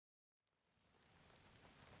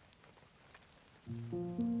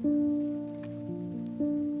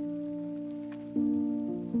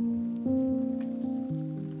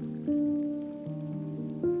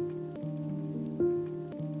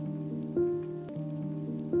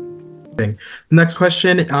Next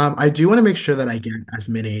question. I do want to make sure that I get as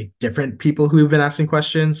many different people who've been asking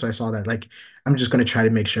questions. So I saw that I'm just going to try to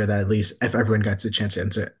make sure that at least if everyone gets a chance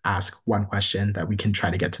to ask one question, that we can try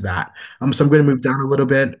to get to that. So I'm going to move down a little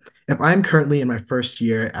bit. If I'm currently in my first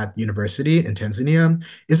year at university in Tanzania,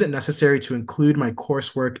 is it necessary to include my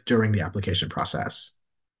coursework during the application process?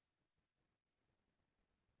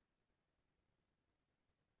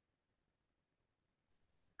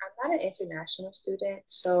 I'm not an international student,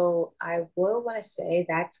 so I will want to say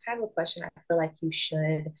that's kind of a question I feel like you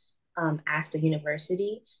should ask the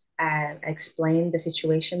university and explain the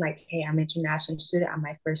situation. Like, hey, I'm an international student. I'm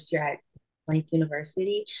my first year at blank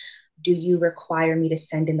university. Do you require me to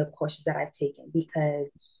send in the courses that I've taken?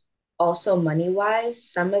 Because also money wise,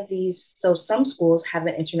 some schools have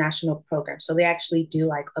an international program, so they actually do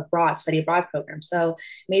like study abroad program. So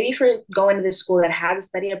maybe if you're going to this school that has a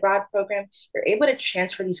study abroad program, you're able to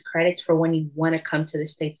transfer these credits for when you want to come to the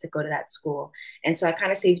States to go to that school. And so it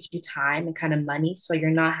kind of saves you time and kind of money, so you're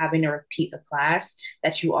not having to repeat a class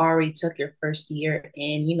that you already took your first year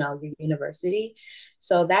in, your university.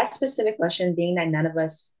 So that specific question, being that none of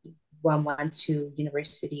us went to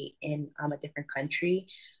university in a different country,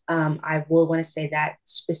 I will want to say that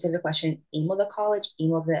specific question, email the college,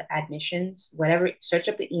 email the admissions, whatever, search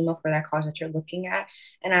up the email for that college that you're looking at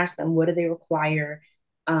and ask them, what do they require?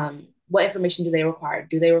 What information do they require?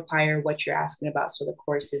 Do they require what you're asking about? So the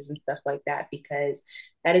courses and stuff like that, because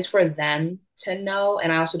that is for them to know.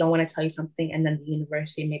 And I also don't want to tell you something and then the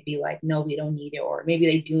university may be like, no, we don't need it, or maybe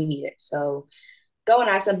they do need it. So go and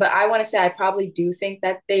ask them. But I want to say I probably do think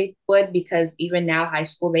that they would, because even now, high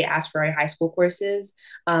school, they ask for our high school courses.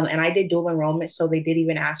 And I did dual enrollment. So they did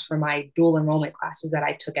even ask for my dual enrollment classes that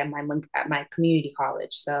I took at my community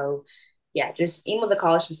college. So yeah, just email the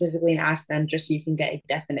college specifically and ask them just so you can get a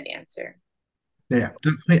definite answer. Yeah,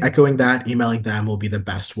 definitely echoing that, emailing them will be the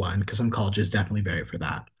best one because some colleges definitely vary for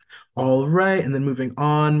that. All right, and then moving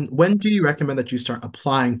on, when do you recommend that you start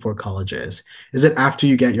applying for colleges? Is it after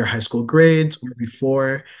you get your high school grades or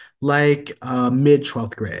before, mid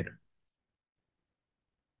 12th grade?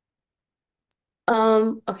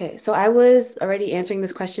 Okay, so I was already answering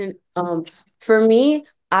this question. For me,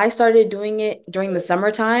 I started doing it during the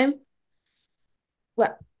summertime.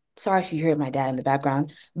 Well, sorry if you hear my dad in the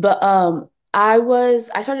background, but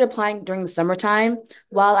I started applying during the summertime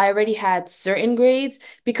while I already had certain grades,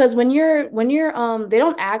 because when you're they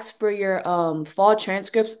don't ask for your fall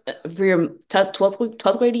transcripts for your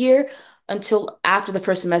 12th grade year until after the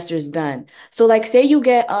first semester is done. So like say you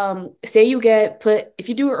get put, if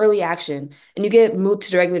you do early action and you get moved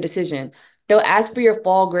to the regular decision, they'll ask for your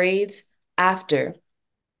fall grades after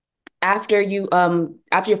after your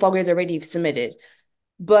fall grades are already submitted.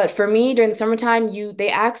 But for me, during the summertime, you they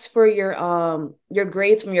ask for your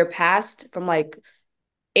grades from your past, from like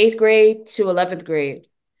eighth grade to 11th grade.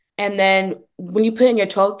 And then when you put in your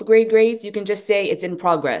 12th grade grades, you can just say it's in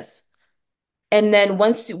progress. And then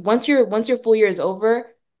once your full year is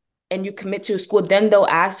over and you commit to a school, then they'll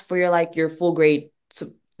ask for your full grades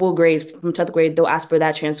from 10th grade. They'll ask for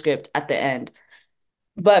that transcript at the end.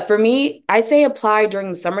 But for me, I'd say apply during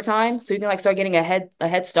the summertime so you can like start getting a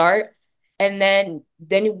head start. And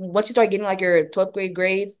once you start getting like your 12th grade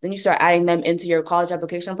grades, then you start adding them into your college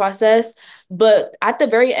application process. But at the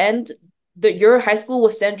very end, your high school will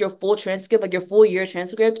send your full transcript, like your full year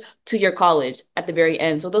transcript, to your college at the very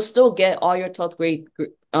end. So they'll still get all your 12th grade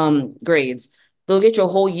grades. They'll get your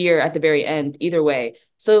whole year at the very end, either way.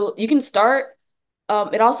 So you can start.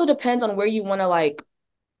 It also depends on where you want to like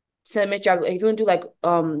submit your, if you want to do like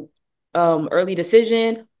early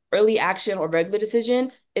decision, early action, or regular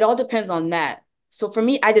decision. It all depends on that. So for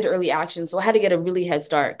me, I did early action, so I had to get a really head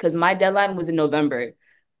start because my deadline was in November.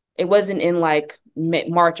 It wasn't in like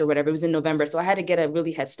March or whatever. It was in November, so I had to get a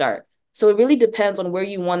really head start. So it really depends on where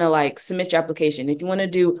you want to like submit your application. If you want to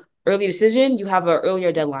do early decision, you have an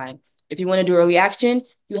earlier deadline. If you want to do early action,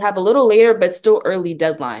 you have a little later but still early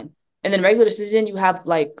deadline. And then regular decision, you have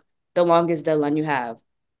like the longest deadline you have.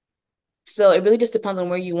 So it really just depends on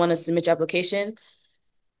where you want to submit your application.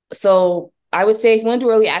 So I would say if you want to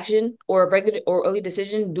do early action or a regular or early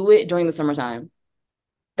decision, do it during the summertime.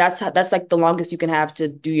 That's like the longest you can have to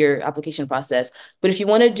do your application process. But if you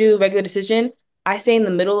want to do regular decision, I say in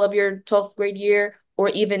the middle of your 12th grade year or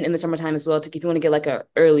even in the summertime as well, to if you want to get like a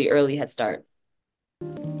early head start.